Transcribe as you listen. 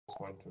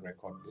going to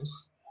record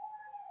this.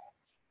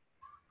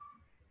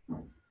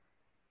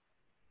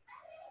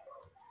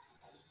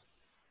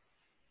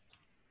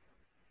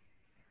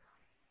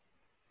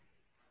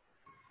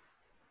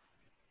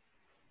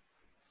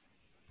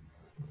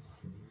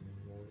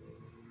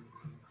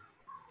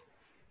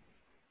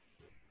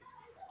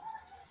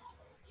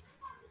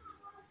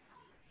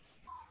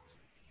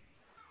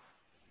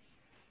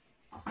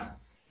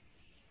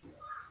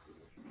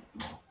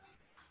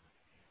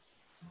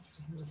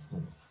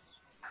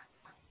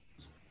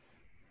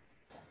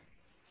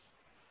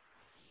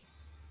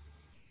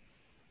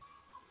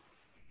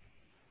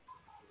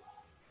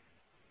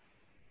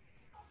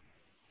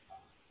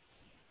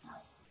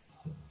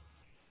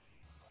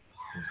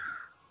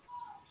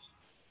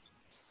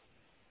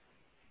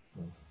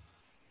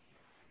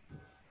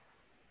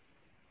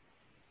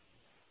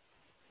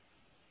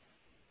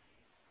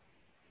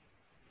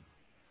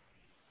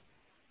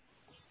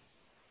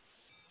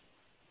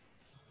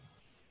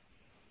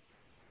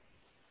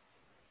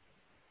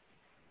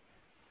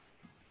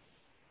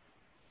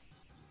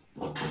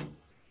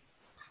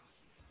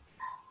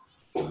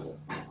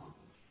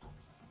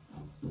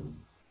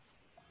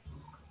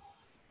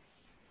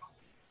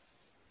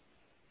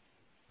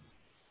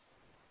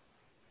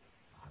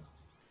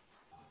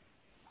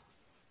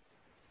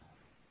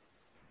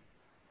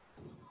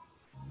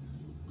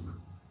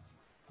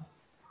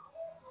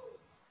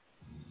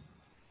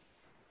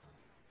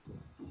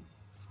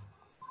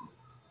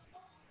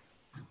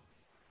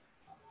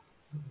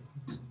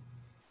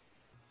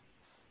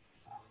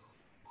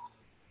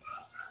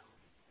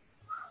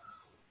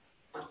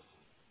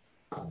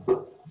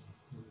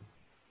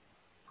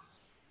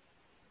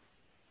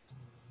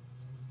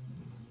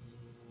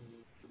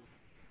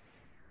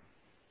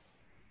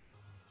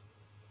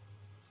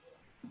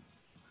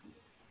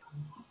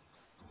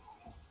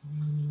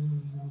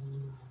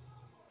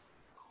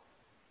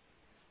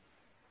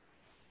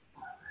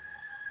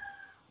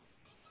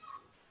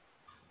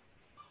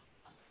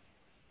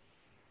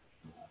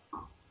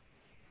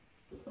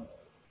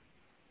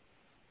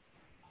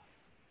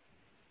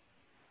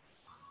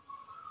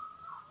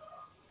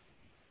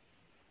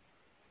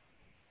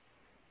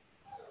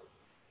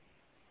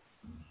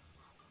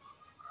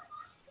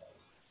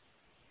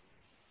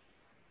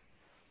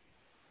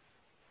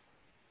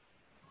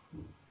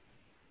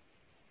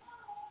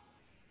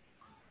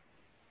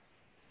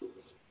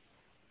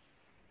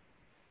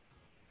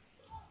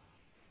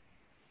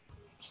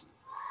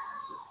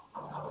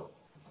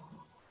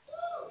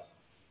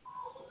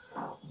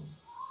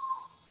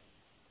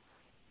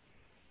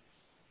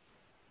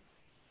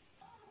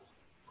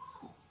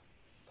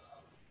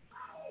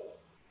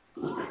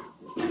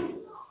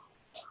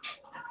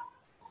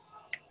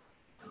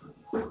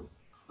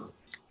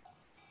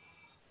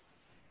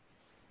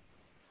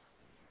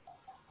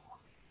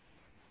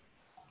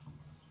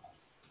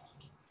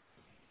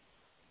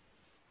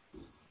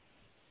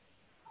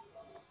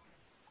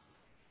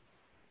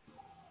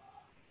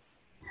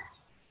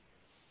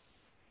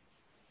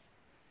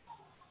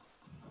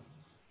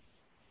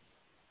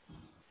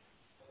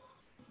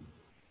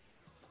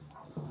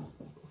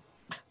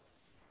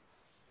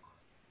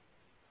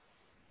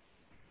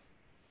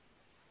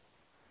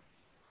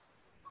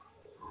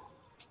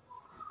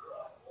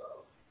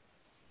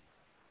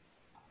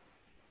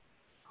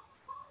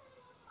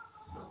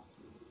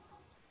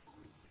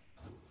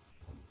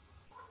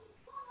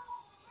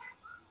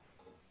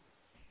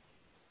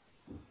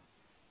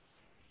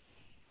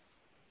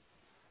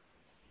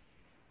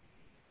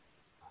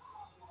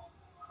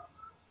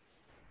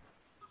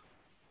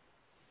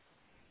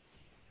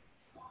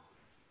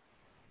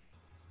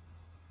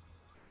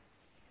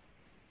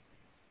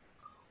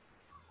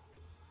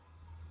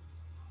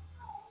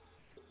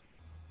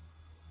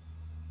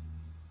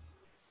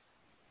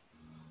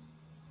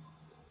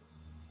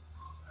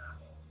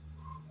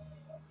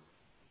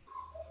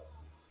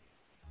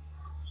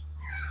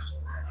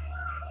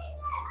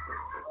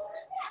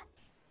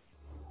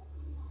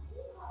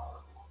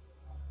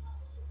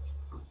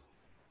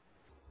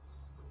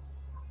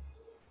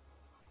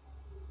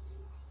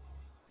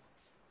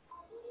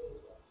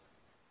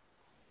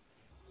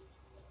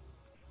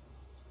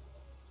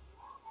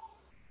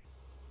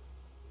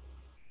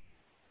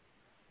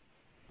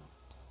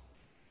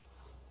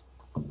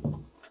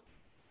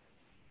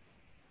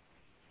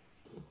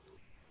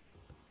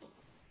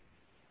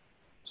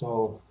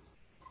 So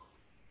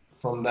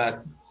from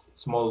that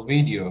small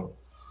video,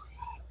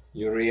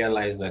 you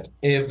realize that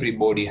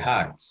everybody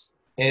hurts.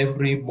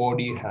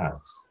 Everybody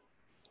hurts.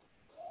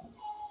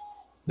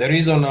 The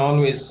reason I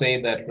always say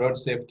that road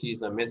safety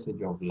is a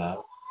message of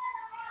love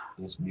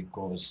is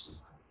because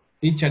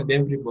each and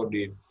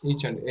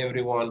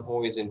everyone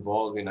who is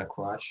involved in a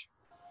crash,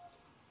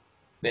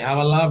 they have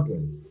a loved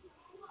one.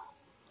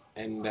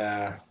 And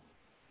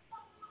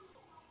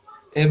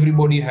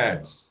everybody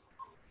hurts.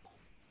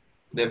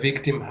 The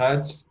victim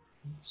hurts.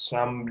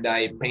 Some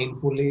die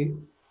painfully.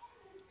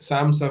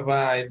 Some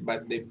survive,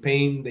 but the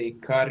pain they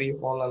carry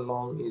all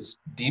along is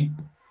deep,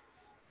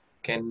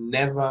 can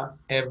never,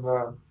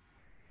 ever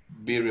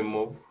be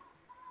removed.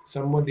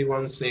 Somebody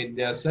once said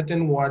there are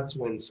certain words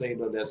when said,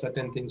 or there are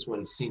certain things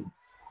when seen.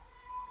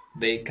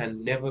 They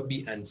can never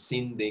be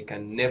unseen. They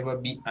can never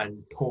be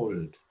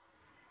untold.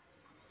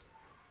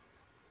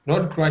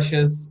 Road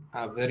crashes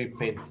are very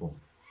painful.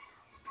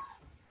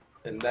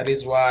 And that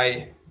is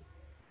why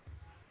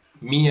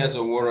me as a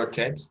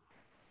warrotet,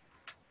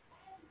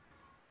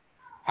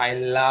 I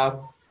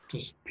love to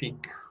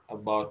speak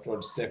about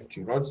road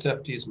safety. Road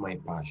safety is my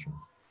passion.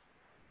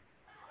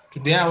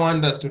 Today I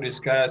want us to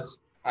discuss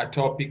a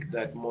topic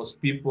that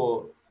most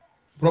people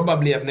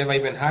probably have never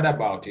even heard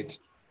about it.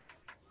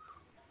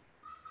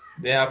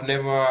 They have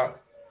never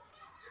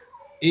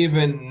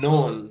even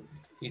known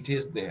it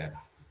is there.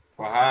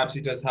 Perhaps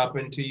it has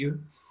happened to you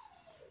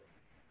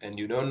and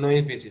you don't know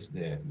if it is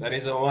there. That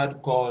is a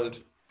word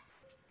called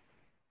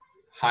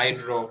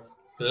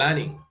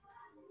hydroplaning.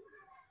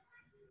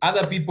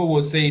 Other people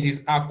will say it is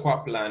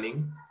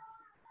aquaplaning,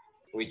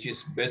 which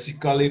is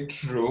basically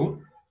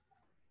true.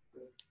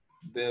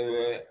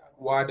 The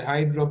word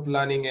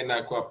hydroplaning and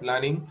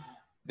aquaplaning,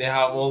 they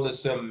have all the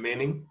same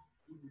meaning.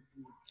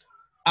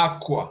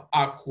 Aqua,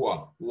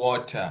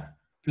 water.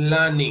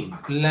 Planning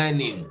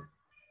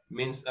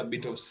means a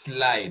bit of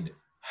slide.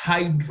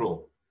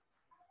 Hydro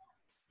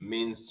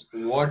means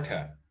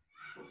water.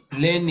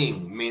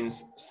 Planing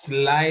means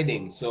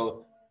sliding.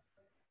 So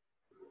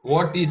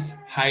what is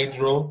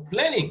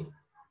hydroplaning?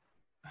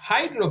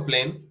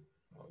 Hydroplane,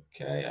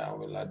 okay, I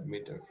will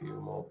admit a few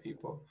more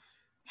people.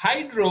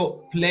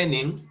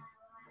 Hydroplaning,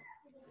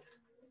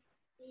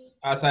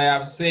 as I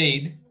have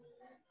said,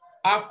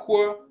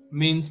 aqua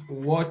means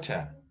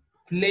water.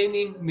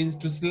 Planing means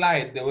to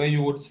slide, the way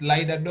you would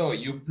slide a door.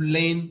 You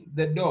plane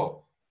the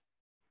door.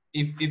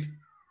 If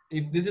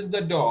this is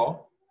the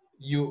door,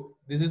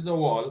 this is the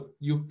wall,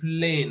 you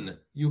plane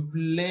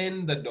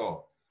the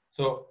door.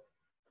 So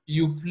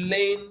you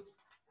plane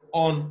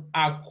on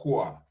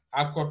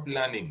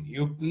aquaplaning.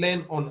 You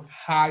plane on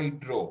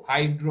hydro.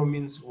 Hydro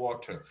means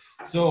water.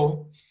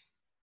 So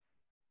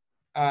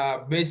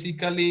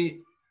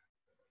basically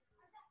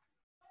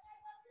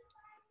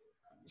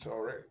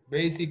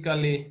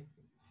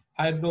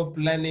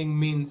hydroplaning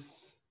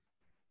means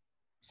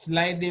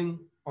sliding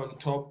on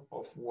top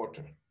of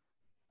water.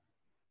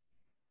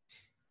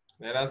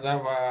 Let us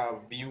have a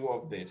view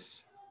of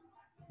this.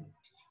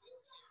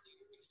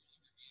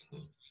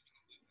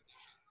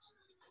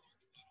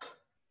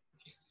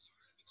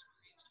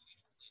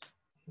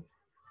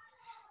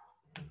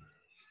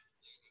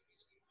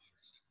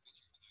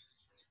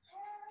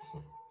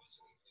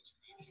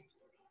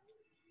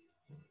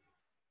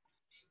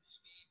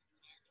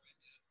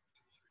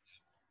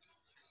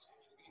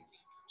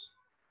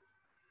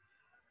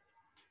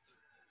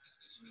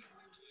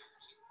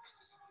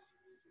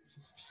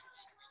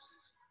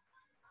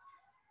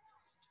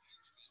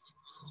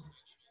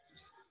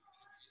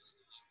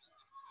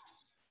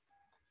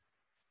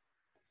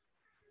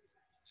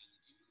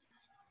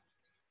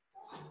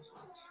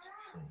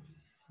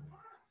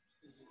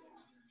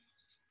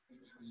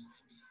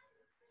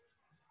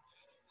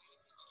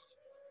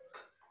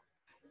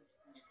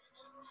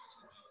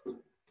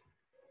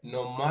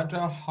 No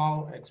matter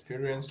how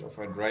experienced of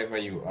a driver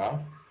you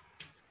are,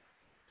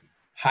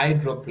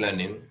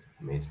 hydroplaning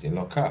may still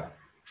occur.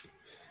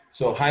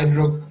 So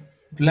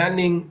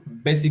hydroplaning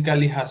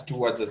basically has two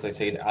words, as I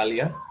said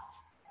earlier.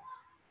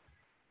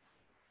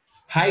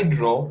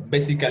 Hydro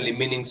basically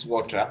means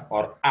water,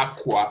 or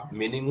aqua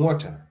meaning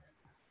water.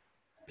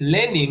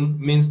 Planing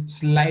means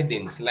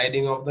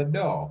sliding of the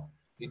door.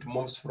 It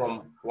moves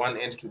from one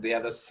end to the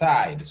other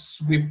side,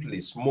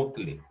 swiftly,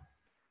 smoothly.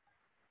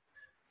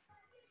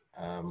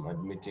 I'm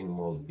admitting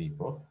more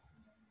people.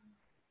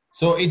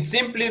 So it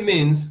simply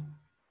means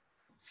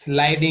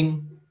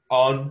sliding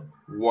on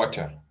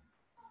water.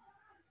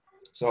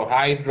 So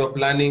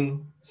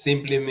hydroplaning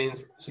simply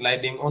means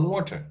sliding on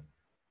water.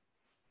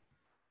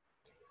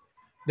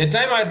 The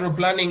term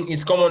hydroplaning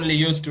is commonly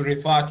used to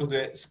refer to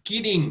the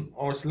skidding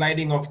or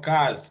sliding of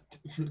car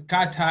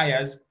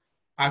tires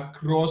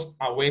across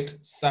a wet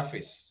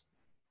surface.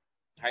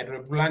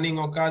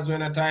 Hydroplaning occurs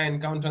when a tire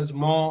encounters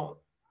more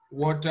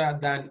water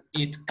than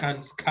it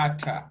can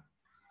scatter.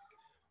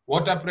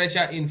 Water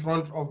pressure in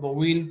front of the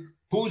wheel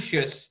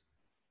pushes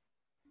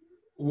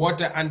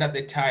water under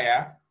the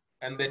tire,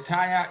 and the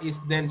tire is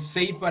then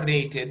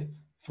separated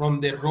from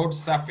the road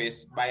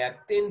surface by a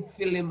thin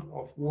film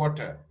of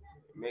water.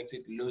 It makes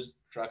it lose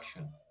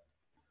traction.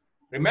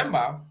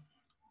 Remember,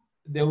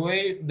 the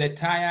way the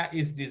tire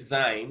is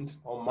designed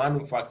or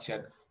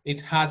manufactured, it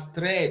has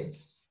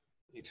threads.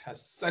 It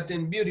has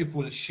certain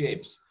beautiful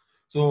shapes.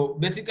 So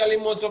basically,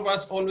 most of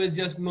us always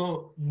just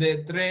know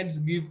the threads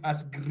give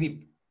us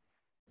grip.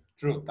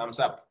 True, thumbs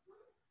up.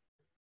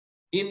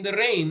 In the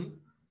rain,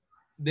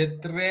 the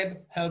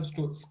thread helps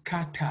to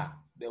scatter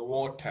the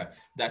water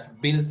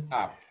that builds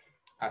up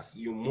as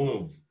you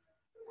move.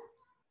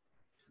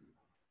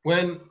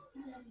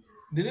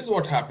 This is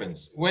what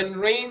happens. When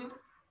rain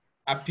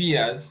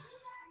appears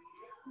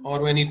or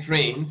when it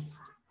rains,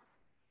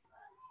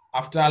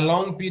 after a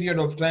long period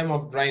of time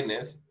of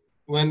dryness,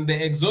 when the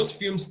exhaust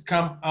fumes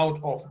come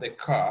out of the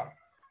car,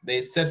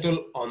 they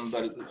settle on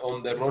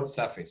the road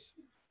surface.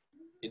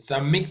 It's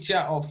a mixture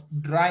of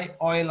dry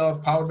oil or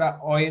powder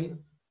oil.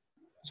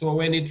 So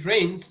when it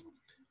rains,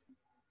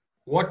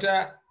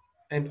 water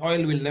and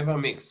oil will never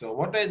mix. So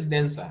water is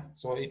denser,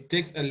 so it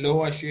takes a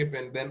lower shape,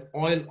 and then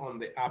oil on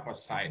the upper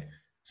side.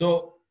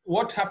 So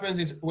what happens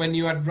is when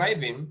you are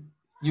driving,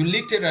 you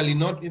literally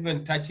not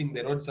even touching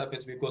the road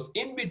surface, because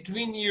in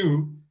between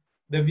you,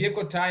 the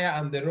vehicle tire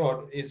and the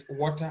road is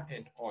water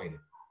and oil.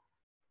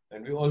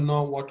 And we all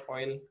know what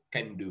oil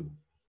can do.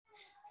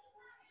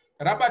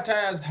 Rubber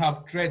tires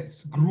have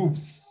treads,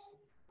 grooves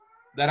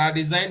that are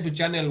designed to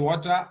channel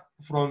water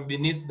from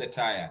beneath the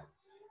tire.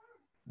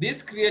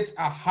 This creates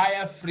a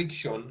higher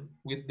friction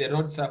with the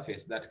road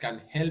surface that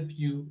can help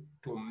you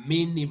to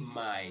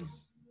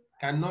minimize,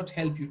 cannot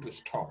help you to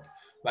stop,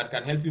 but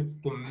can help you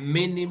to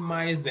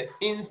minimize the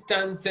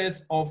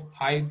instances of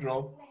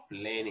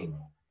hydroplaning.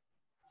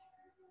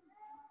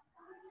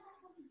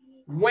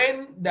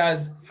 When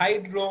does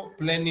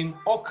hydroplaning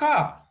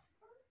occur?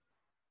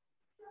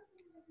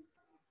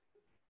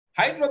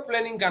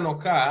 Hydroplaning can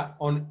occur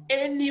on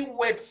any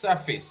wet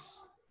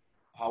surface.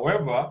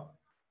 However,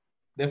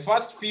 the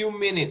first few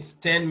minutes,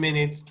 10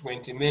 minutes,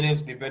 20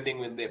 minutes,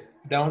 depending on the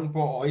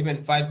downpour, or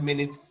even 5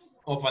 minutes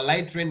of a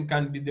light rain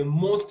can be the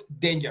most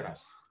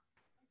dangerous.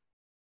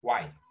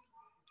 Why?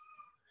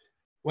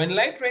 When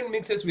light rain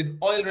mixes with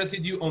oil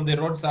residue on the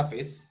road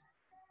surface,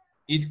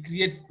 it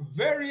creates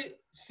very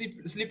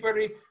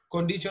slippery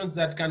conditions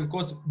that can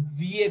cause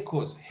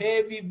vehicles,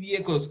 heavy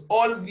vehicles,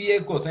 all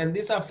vehicles, and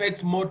this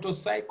affects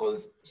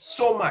motorcycles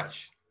so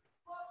much,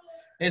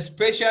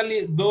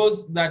 especially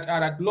those that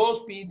are at low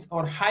speeds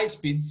or high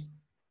speeds.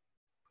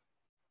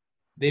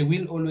 They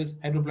will always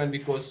hydroplane,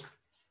 because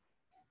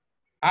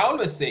I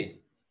always say,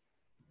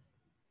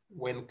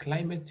 when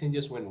climate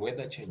changes, when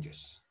weather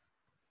changes,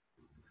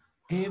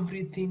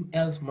 everything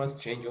else must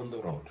change on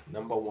the road.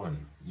 Number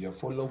one, your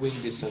following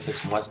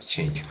distances must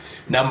change.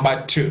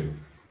 Number two,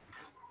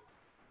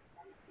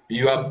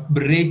 your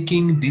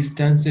braking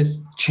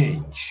distances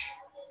change.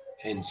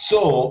 And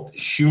so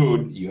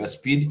should your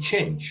speed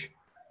change.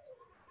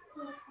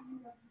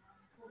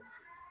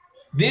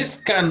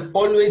 This can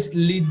always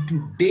lead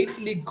to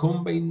deadly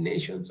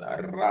combinations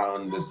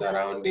around the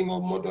surrounding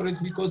of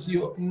motorists, because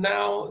you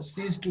now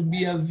cease to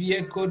be a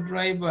vehicle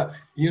driver.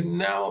 You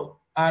now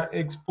are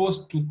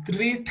exposed to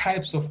 3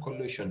 types of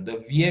collision. The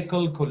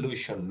vehicle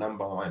collision,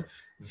 number one,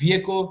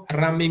 vehicle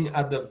ramming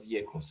other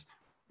vehicles.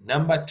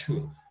 Number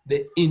two,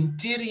 the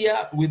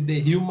interior with the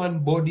human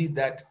body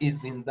that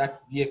is in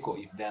that vehicle,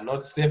 if they are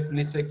not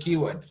safely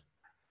secured,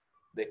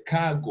 the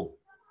cargo.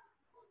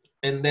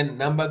 And then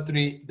number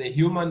 3, the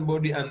human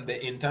body and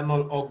the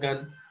internal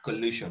organ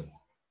collision.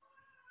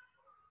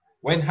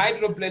 When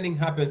hydroplaning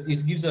happens,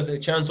 it gives us a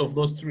chance of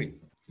those 3.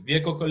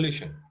 Vehicle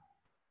collision.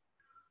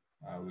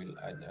 I will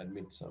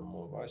admit some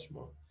more, much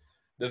more.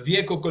 The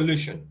vehicle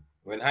collision.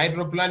 When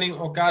hydroplaning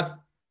occurs,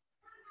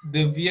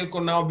 the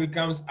vehicle now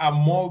becomes a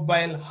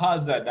mobile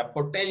hazard, a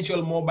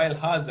potential mobile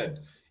hazard.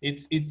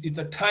 It's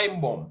a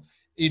time bomb.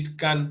 It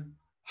can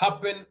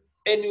happen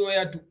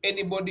anywhere to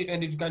anybody,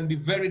 and it can be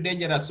very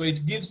dangerous. So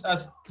it gives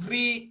us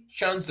 3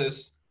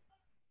 chances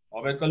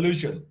of a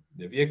collision: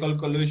 the vehicle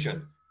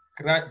collision,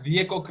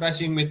 vehicle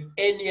crashing with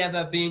any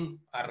other thing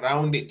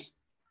around it.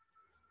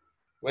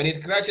 When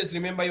it crashes,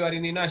 remember you are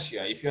in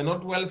inertia. If you're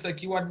not well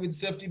secured with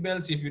safety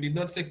belts, if you did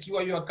not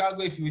secure your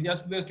cargo, if you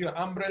just placed your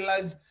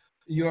umbrellas,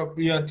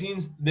 your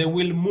teams, they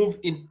will move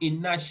in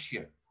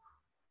inertia.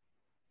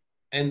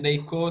 And they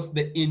cause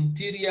the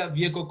interior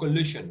vehicle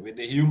collision with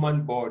the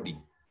human body.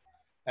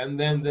 And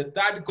then the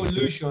third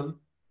collision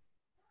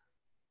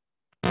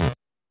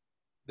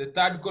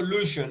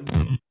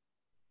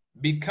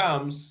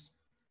becomes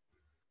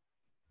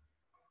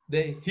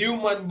the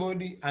human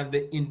body and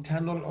the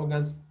internal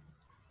organs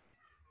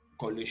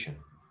collision.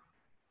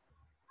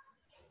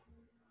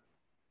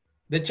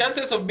 The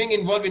chances of being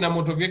involved in a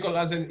motor vehicle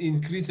accident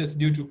increases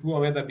due to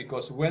poor weather,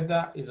 because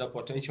weather is a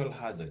potential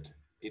hazard.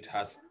 It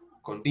has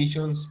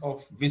conditions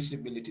of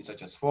visibility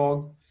such as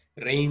fog,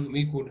 rain.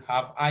 We could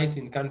have ice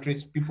in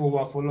countries. People who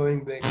are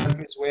following the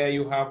countries where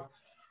you have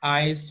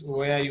ice,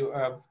 where you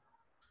have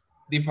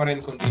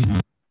different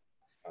conditions.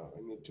 Oh,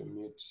 I need to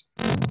mute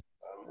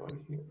someone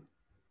here.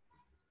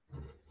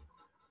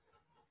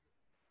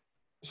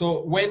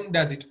 So when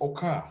does it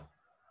occur?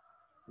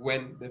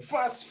 When the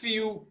first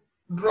few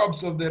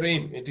drops of the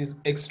rain, it is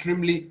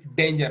extremely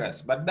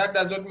dangerous, but that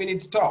does not mean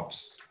it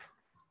stops.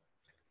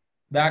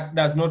 That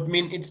does not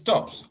mean it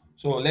stops.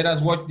 So let us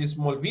watch this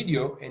small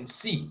video and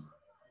see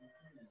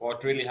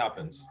what really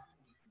happens.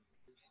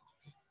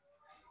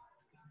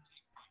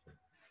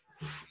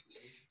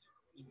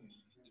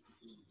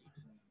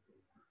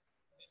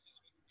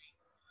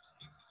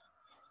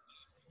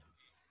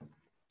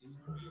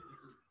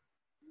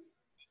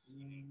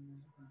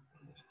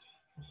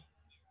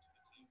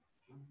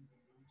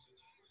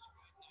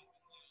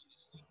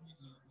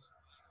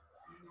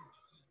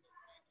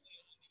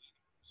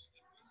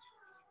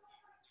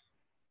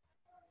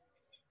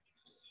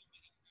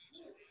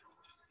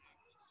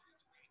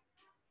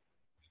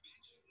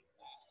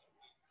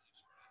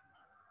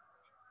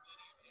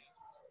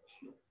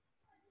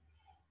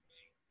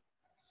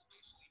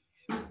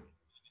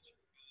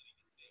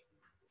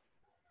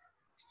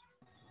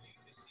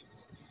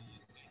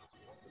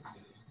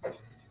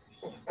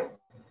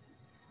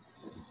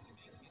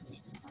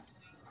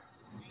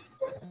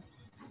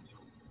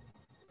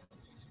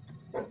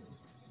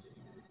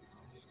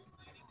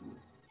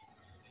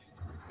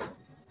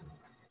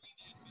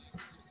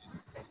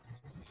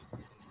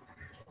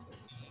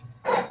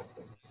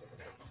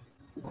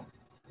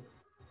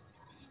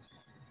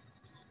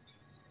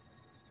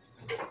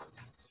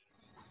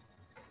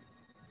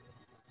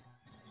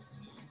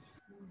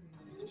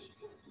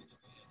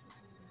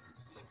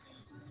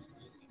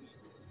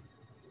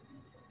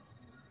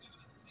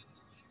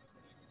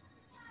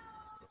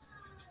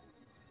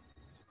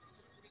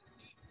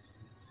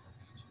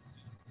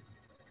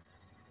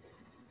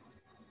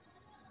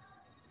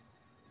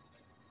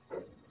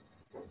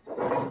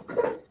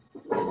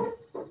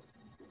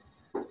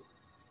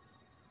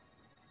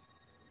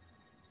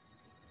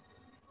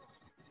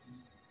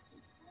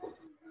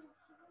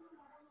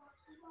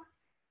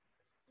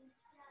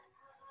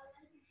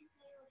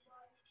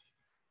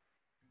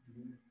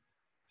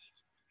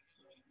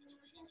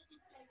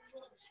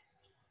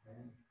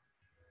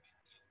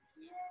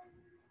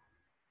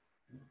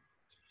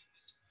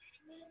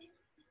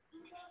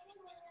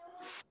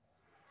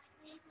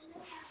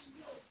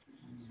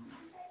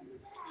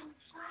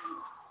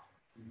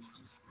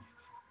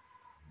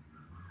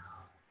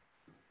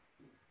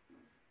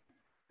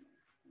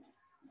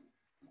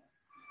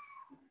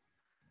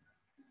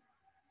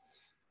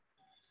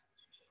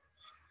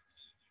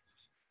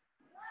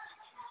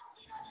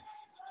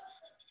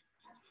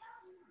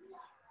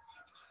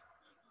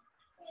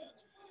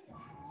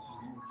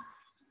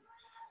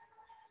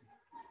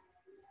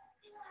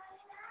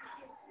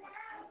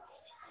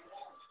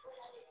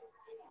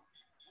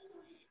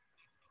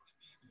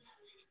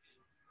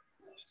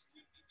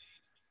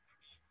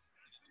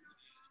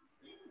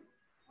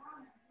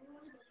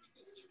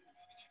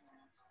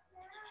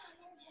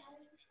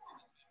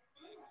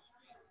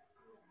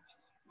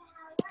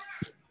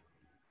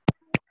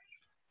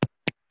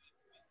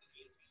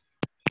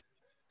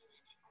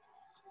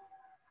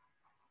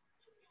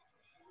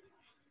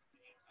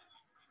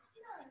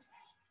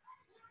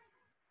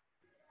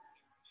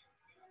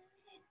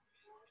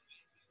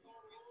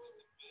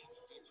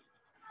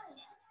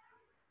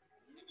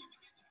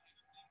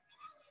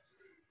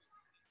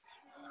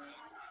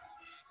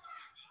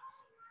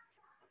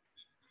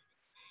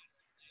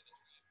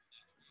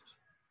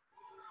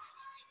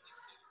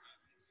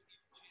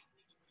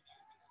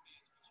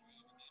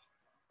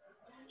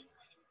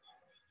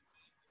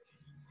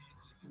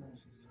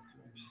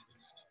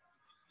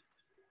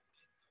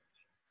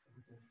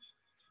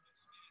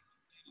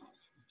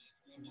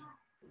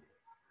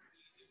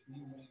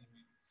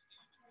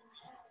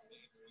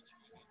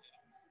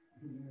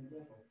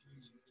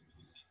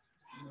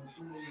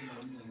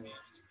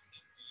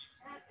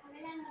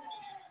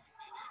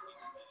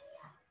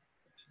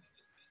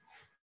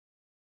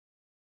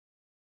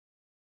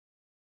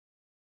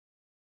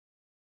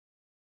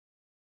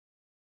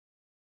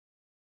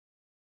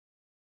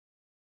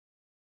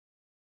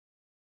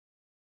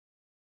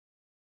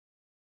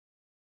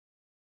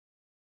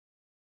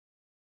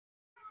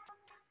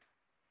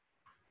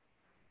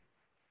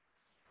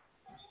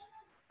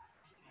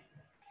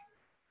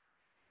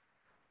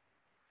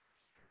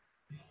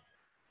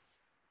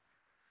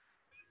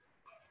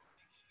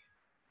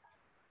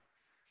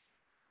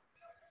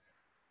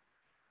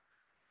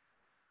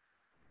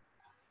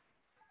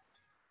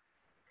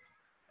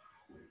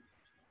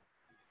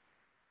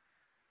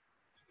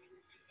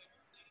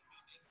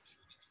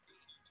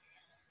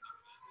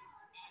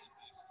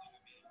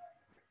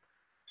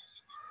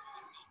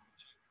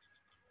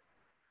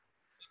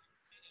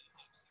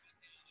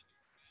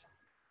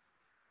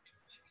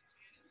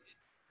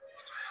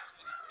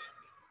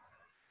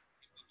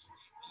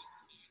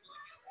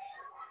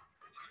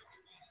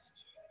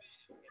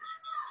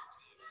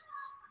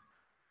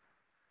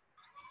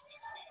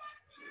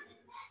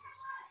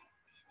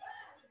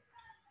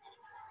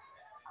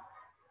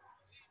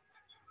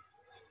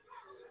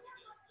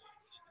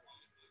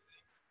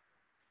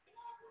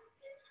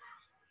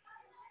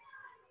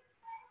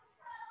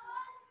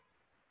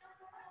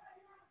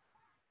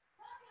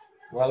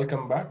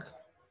 Welcome back.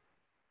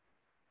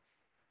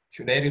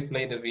 Should I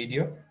replay the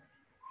video?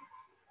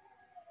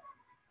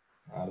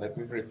 Let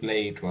me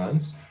replay it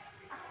once.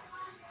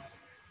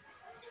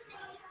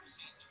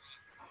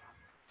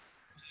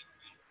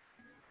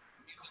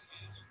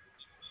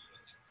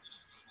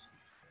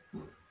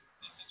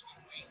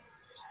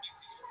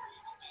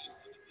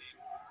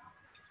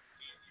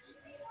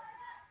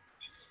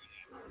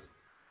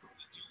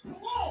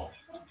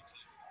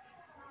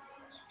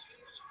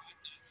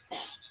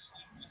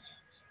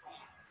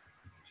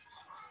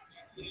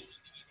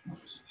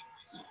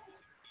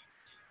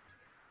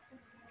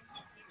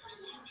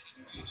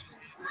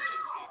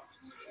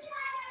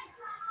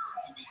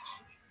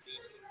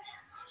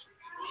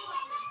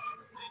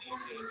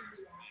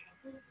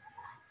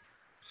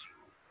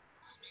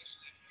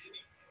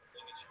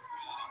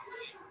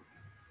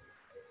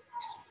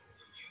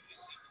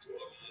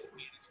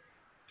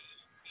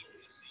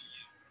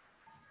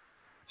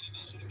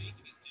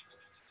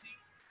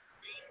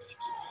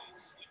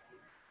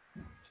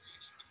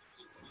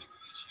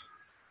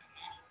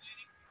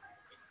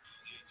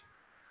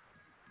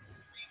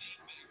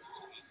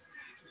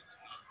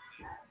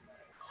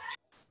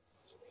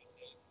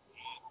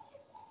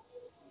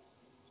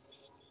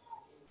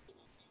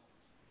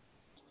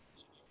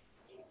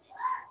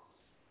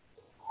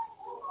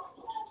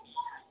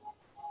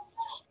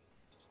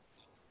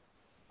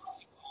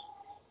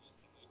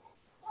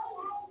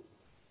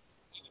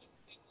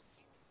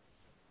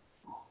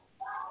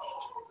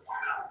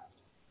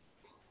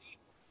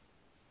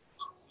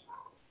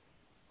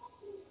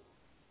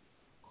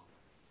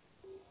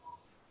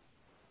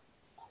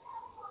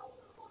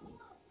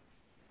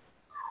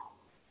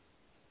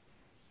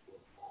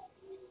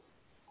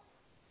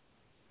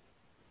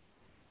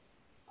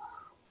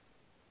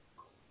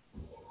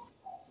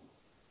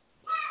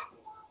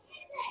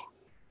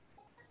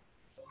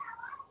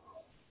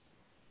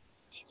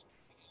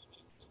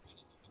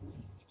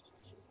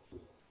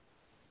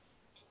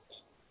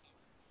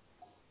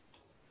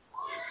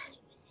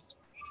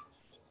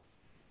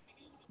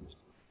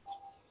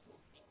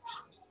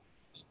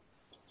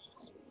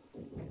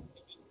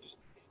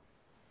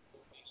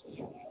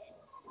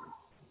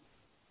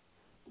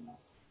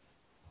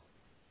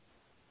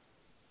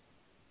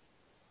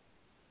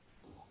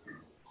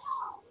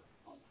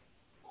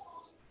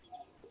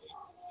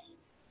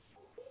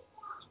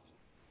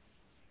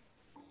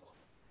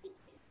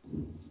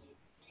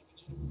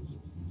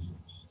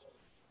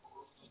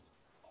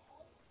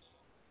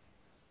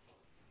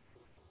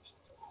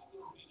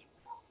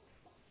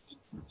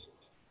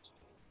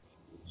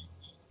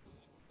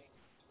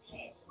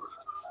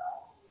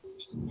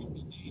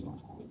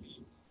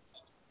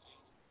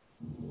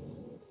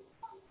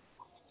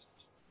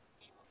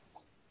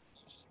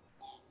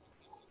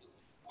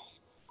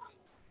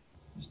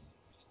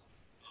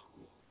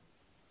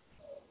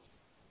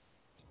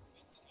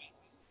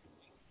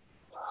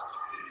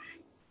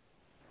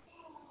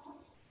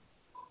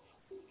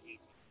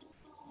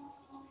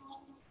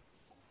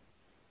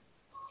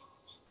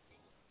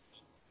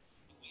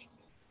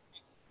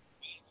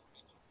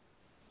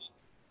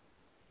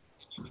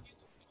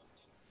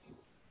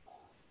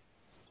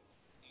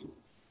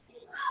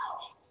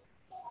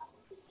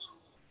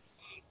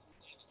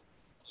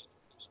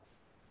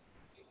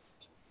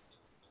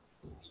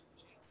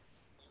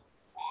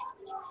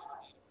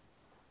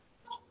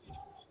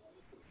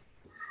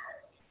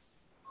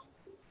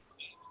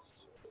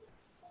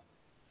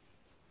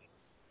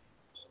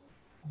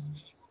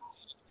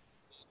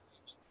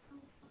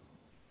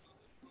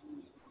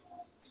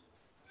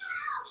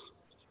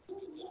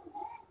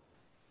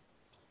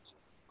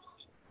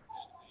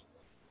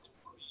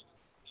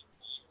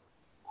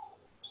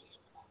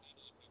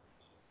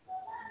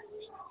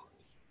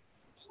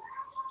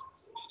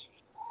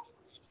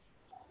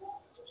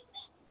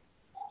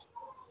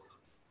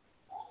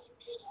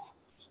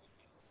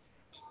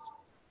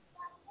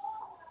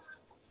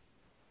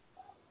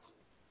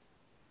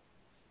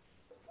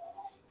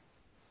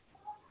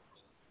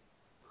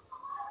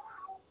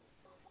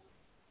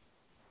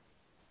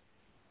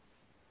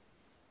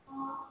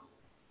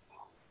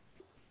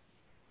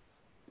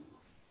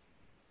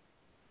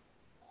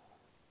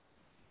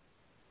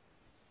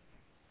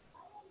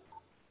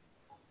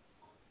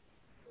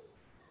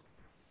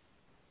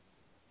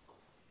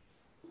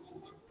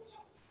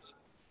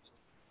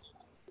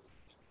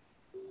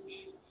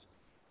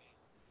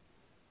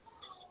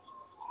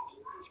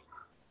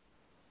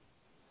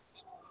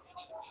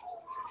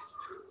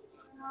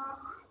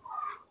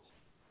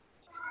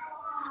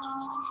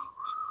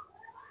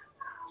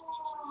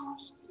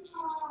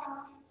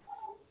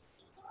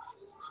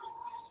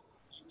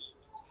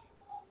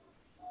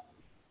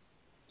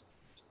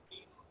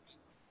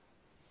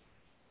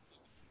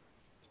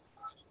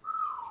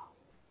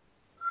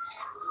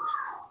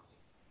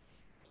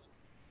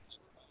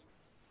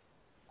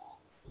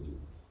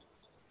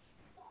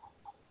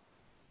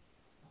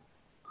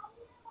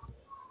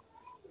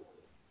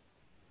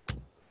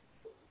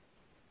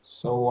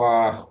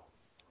 So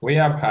we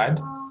have had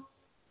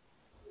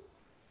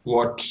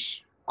what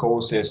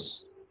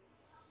causes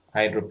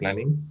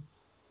hydroplaning.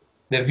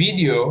 The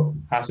video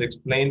has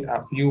explained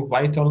a few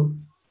vital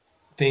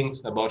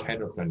things about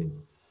hydroplaning.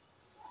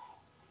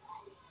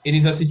 It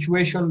is a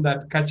situation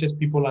that catches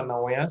people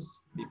unawares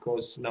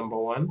because, number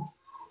one,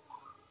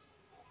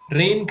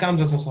 rain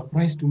comes as a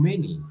surprise to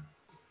many.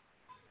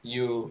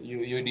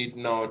 You did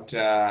not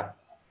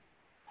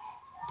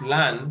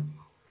plan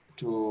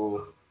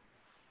to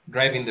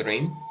drive in the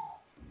rain,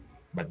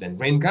 but then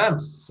rain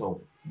comes.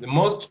 So the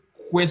most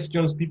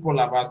questions people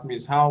have asked me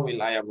is, how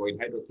will I avoid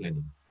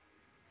hydroplaning?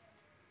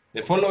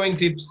 The following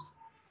tips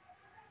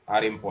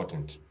are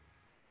important.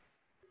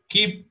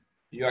 Keep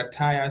your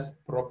tires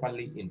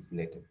properly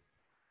inflated.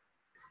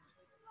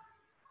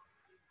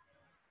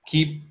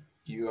 Keep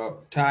your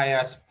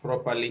tires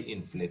properly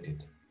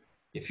inflated.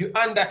 If you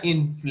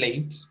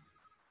underinflate,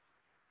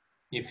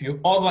 if you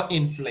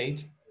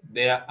overinflate,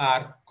 there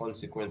are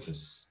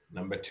consequences.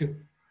 Number two,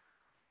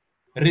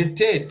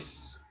 rotate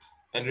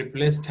and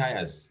replace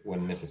tires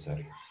when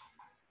necessary.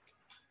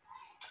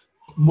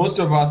 Most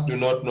of us do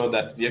not know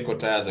that vehicle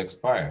tires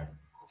expire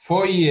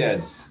 4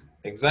 years,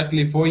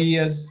 exactly 4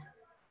 years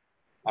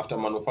after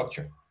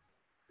manufacture.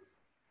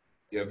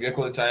 Your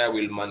vehicle tire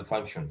will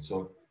malfunction.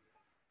 So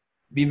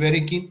be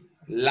very keen,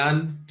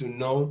 learn to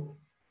know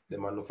the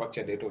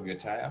manufacture date of your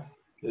tire,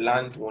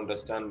 learn to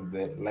understand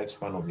the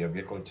lifespan of your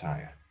vehicle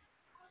tire.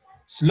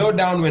 Slow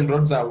down when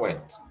roads are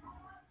wet.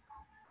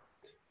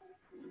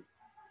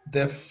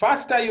 The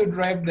faster you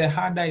drive, the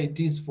harder it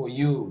is for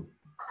you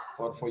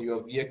or for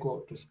your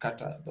vehicle to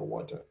scatter the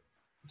water.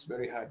 It's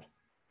very hard.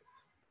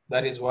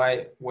 That is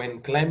why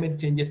when climate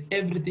changes,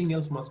 everything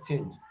else must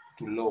change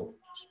to low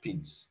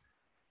speeds.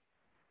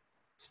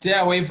 Stay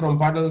away from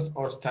puddles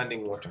or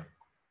standing water.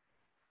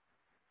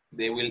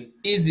 They will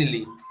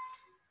easily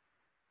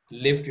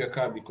lift your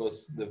car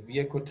because the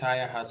vehicle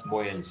tire has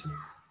buoyancy.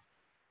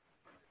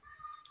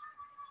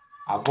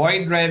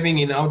 Avoid driving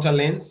in outer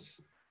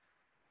lanes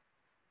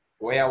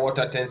where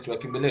water tends to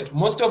accumulate.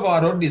 Most of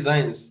our road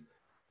designs,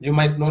 you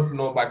might not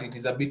know, but it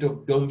is a bit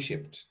of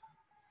dome-shaped.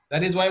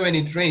 That is why when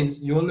it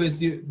rains, you always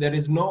see there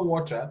is no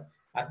water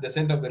at the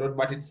center of the road,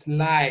 but it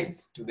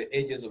slides to the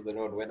edges of the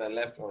road, whether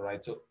left or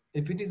right. So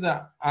if it is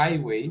a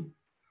highway,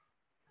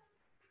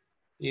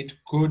 it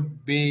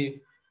could be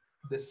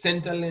the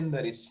center lane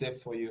that is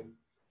safe for you.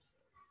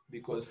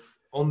 Because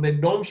on the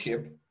dome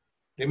shape,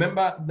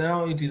 remember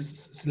now it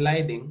is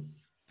sliding,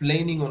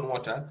 planing on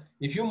water.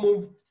 If you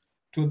move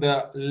to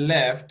the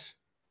left,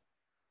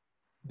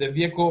 the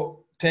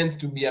vehicle tends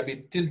to be a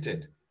bit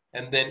tilted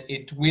and then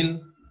it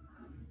will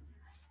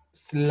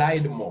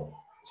slide more.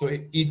 So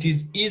it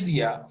is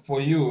easier for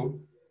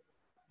you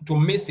to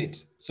miss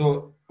it.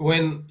 So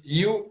when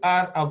you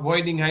are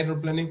avoiding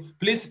hydroplaning,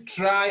 please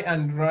try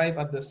and drive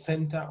at the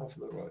center of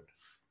the road.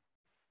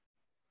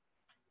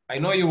 I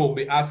know you will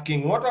be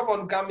asking, what of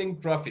oncoming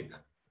traffic?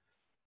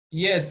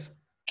 Yes,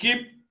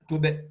 keep to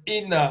the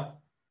inner,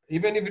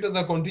 even if it is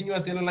a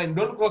continuous yellow line,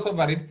 don't cross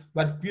over it,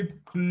 but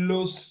keep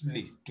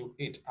closely to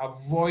it.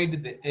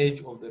 Avoid the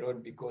edge of the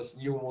road because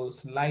you will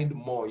slide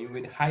more, you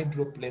will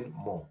hydroplane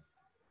more.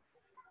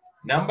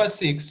 Number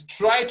 6,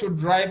 try to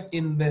drive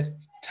in the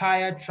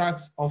tire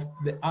tracks of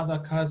the other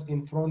cars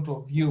in front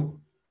of you.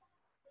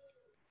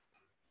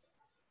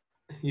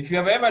 If you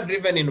have ever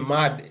driven in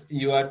mud,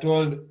 you are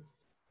told,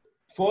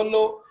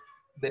 follow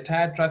the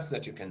tire tracks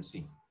that you can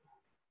see.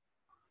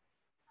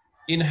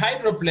 In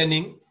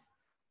hydroplaning,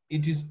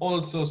 it is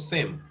also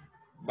same,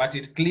 but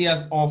it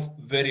clears off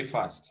very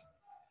fast.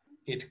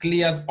 It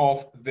clears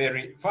off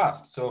very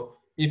fast. So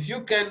if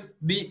you can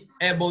be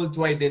able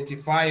to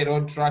identify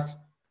road tracks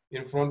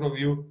in front of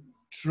you,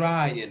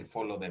 try and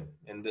follow them.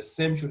 And the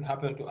same should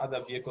happen to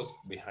other vehicles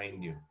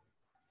behind you.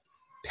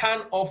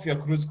 Turn off your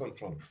cruise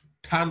control.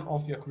 Turn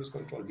off your cruise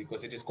control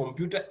because it is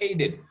computer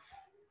aided.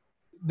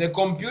 The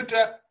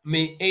computer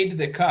may aid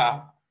the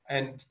car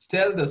and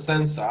tell the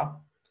sensor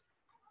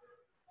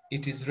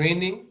it is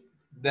raining,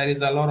 there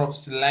is a lot of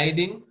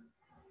sliding,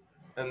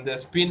 and the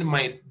spin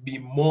might be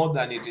more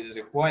than it is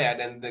required,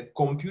 and the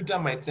computer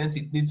might sense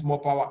it needs more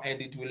power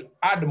and it will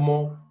add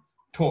more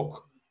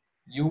torque.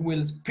 You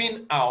will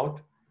spin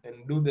out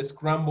and do the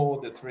scramble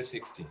of the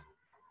 360.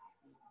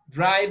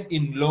 Drive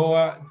in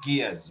lower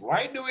gears.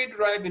 Why do we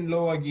drive in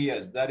lower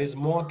gears? There is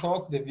more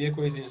torque, the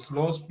vehicle is in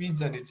slow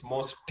speeds, and it's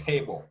more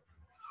stable.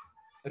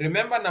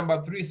 Remember,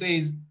 number 3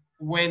 says,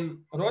 when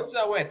roads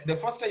are wet, the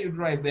faster you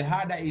drive, the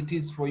harder it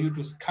is for you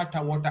to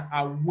scatter water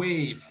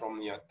away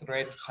from your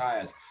tread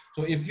tires.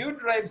 So if you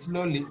drive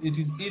slowly, it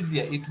is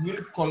easier. It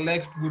will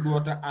collect good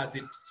water as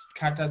it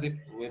scatters it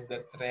with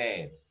the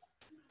treads.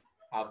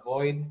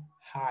 Avoid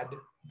hard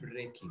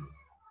braking.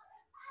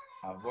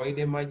 Avoid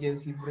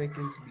emergency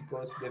brakings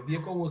because the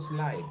vehicle will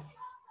slide.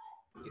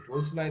 It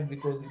will slide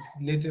because it's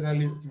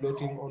literally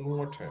floating on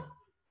water.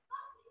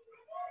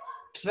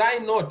 Try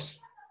not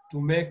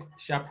to make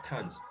sharp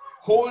turns.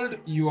 Hold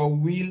your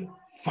wheel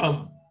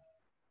firm.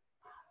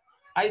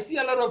 I see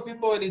a lot of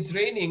people when it's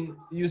raining,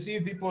 you see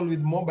people with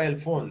mobile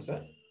phones.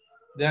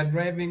 They are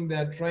driving, they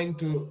are trying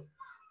to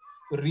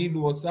read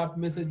WhatsApp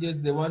messages,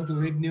 they want to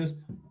read news.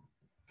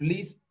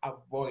 Please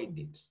avoid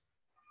it.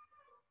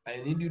 I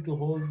need you to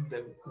hold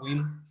the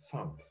wheel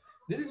firm.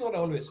 This is what I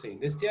always say.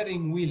 The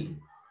steering wheel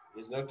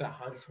is not a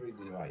hands-free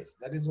device.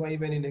 That is why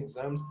even in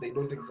exams, they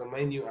don't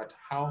examine you at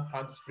how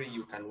hands-free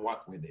you can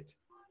work with it.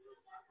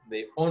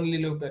 They only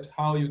look at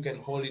how you can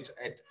hold it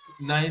at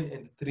 9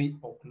 and 3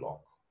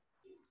 o'clock.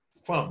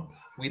 Firm,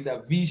 with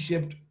a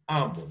V-shaped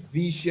arm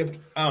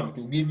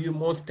to give you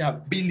more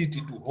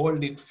stability to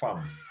hold it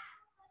firm.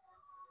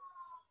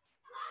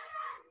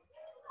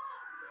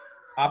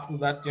 Up to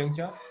that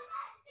juncture,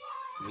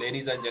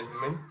 ladies and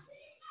gentlemen,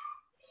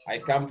 I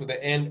come to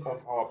the end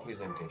of our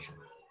presentation.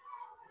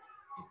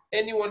 If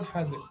anyone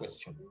has a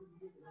question,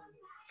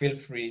 feel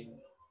free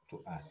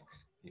to ask.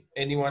 If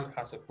anyone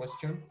has a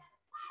question,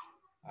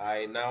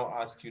 I now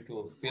ask you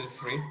to feel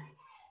free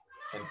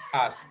and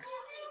ask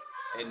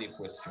any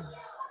question.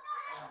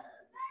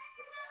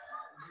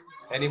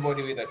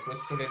 Anybody with a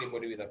question,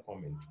 anybody with a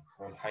comment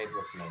on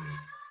hydroplaning,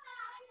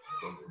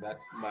 because that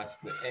marks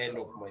the end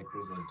of my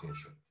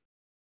presentation.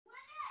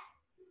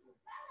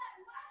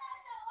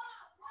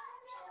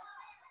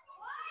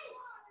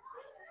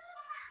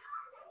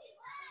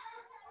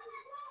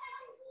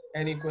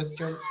 Any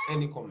question,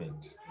 any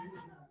comment?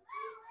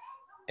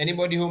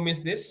 Anybody who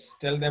missed this,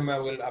 tell them I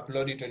will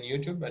upload it on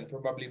YouTube, and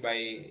probably by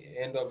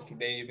end of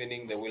today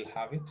evening, they will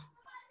have it.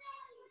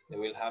 They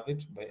will have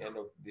it by end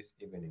of this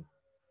evening.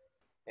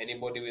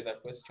 Anybody with a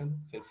question,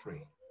 feel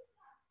free.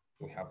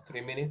 We have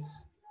 3 minutes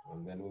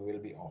and then we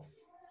will be off.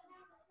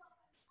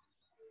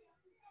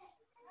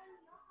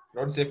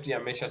 Road safety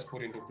and measures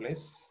put into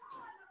place.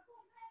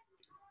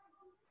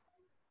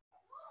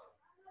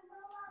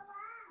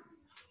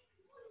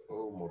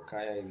 Oh,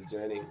 Mokaya is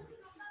joining.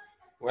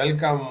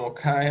 Welcome,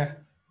 Mokaya.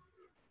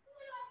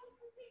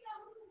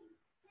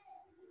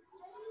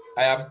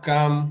 I have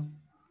come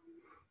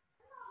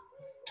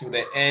to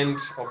the end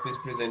of this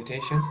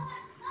presentation.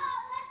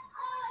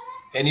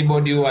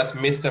 Anybody who has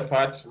missed a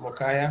part,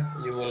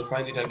 Mokaya, you will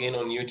find it again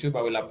on YouTube.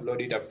 I will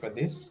upload it after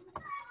this.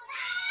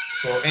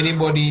 So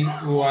anybody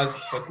who has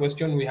a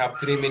question, we have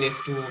 3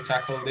 minutes to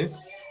tackle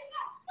this.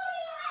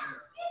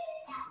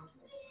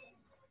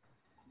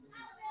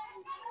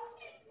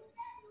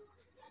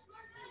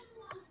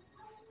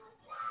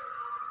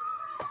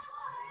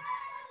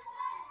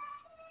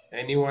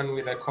 Anyone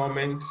with a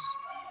comment?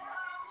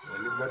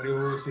 Anybody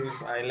who says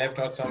I left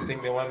out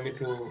something they want me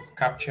to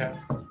capture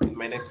in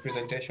my next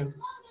presentation?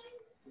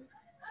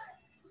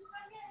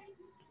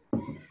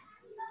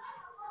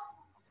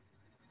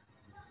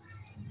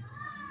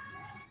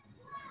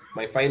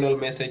 My final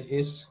message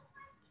is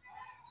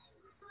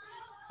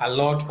a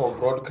lot of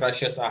road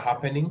crashes are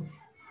happening.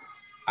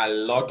 A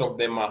lot of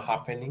them are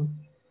happening.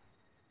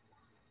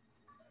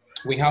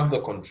 We have the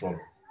control.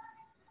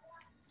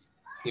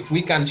 If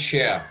we can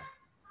share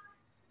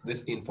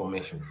this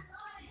information,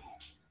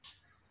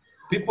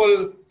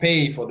 people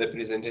pay for the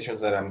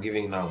presentations that I'm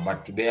giving now,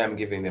 but today I'm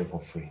giving them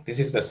for free. This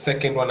is the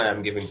second one I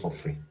am giving for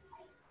free.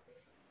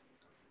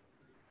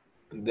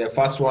 The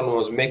first one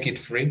was Make It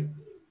Free,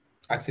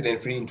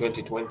 accident free in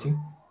 2020.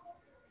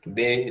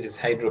 Today it is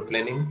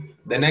hydroplaning.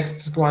 The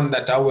next one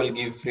that I will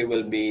give free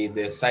will be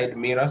the side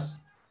mirrors.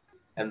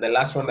 And the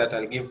last one that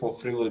I'll give for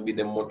free will be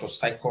the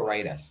motorcycle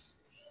riders.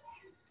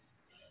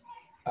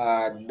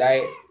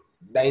 Dinda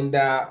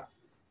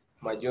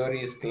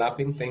Majori is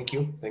clapping. Thank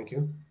you. Thank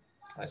you.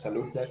 I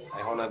salute that.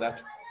 I honor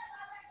that.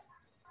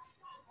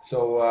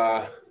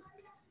 So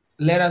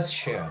let us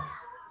share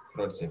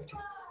road safety.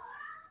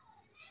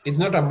 It's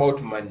not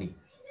about money.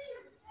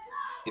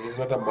 It is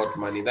not about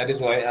money. That is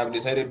why I've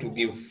decided to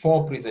give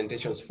 4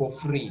 presentations for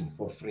free,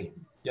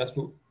 just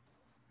to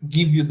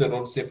give you the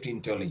road safety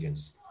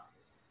intelligence.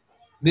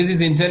 This is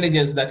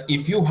intelligence that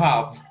if you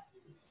have,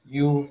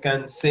 you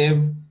can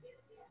save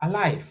a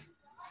life.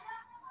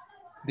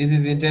 This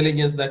is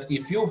intelligence that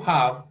if you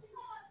have,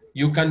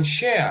 you can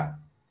share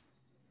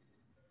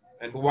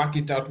and work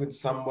it out with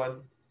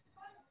someone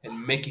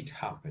and make it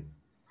happen.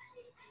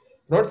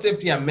 Road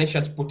safety are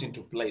measures put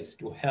into place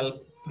to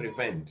help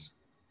prevent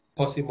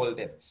possible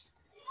deaths,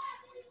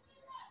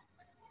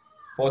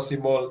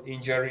 possible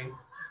injury,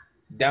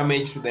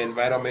 damage to the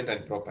environment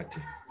and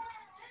property.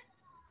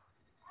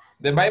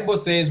 The Bible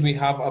says we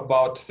have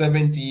about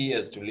 70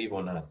 years to live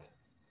on earth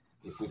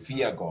if we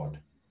fear God.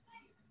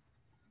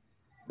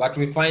 But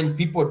we find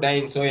people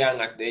dying so young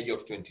at the age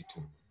of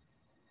 22.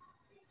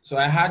 So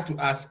I had to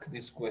ask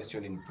this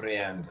question in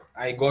prayer, and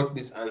I got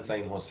this answer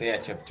in Hosea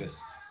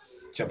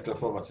chapter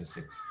 4, verse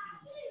 6.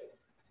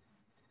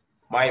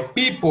 My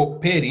people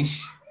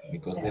perish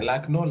because they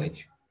lack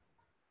knowledge.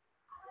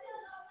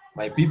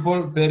 My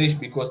people perish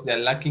because they are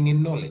lacking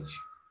in knowledge.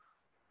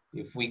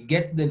 If we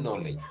get the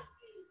knowledge,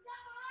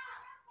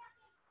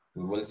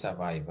 we will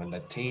survive and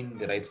attain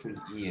the rightful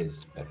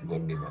years that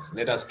God gave us.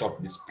 Let us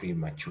stop this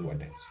premature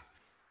death.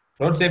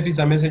 Road safety is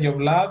a message of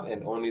love,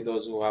 and only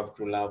those who have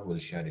true love will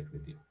share it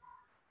with you.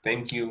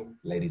 Thank you,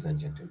 ladies and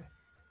gentlemen.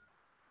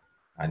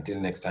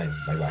 Until next time,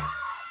 bye-bye.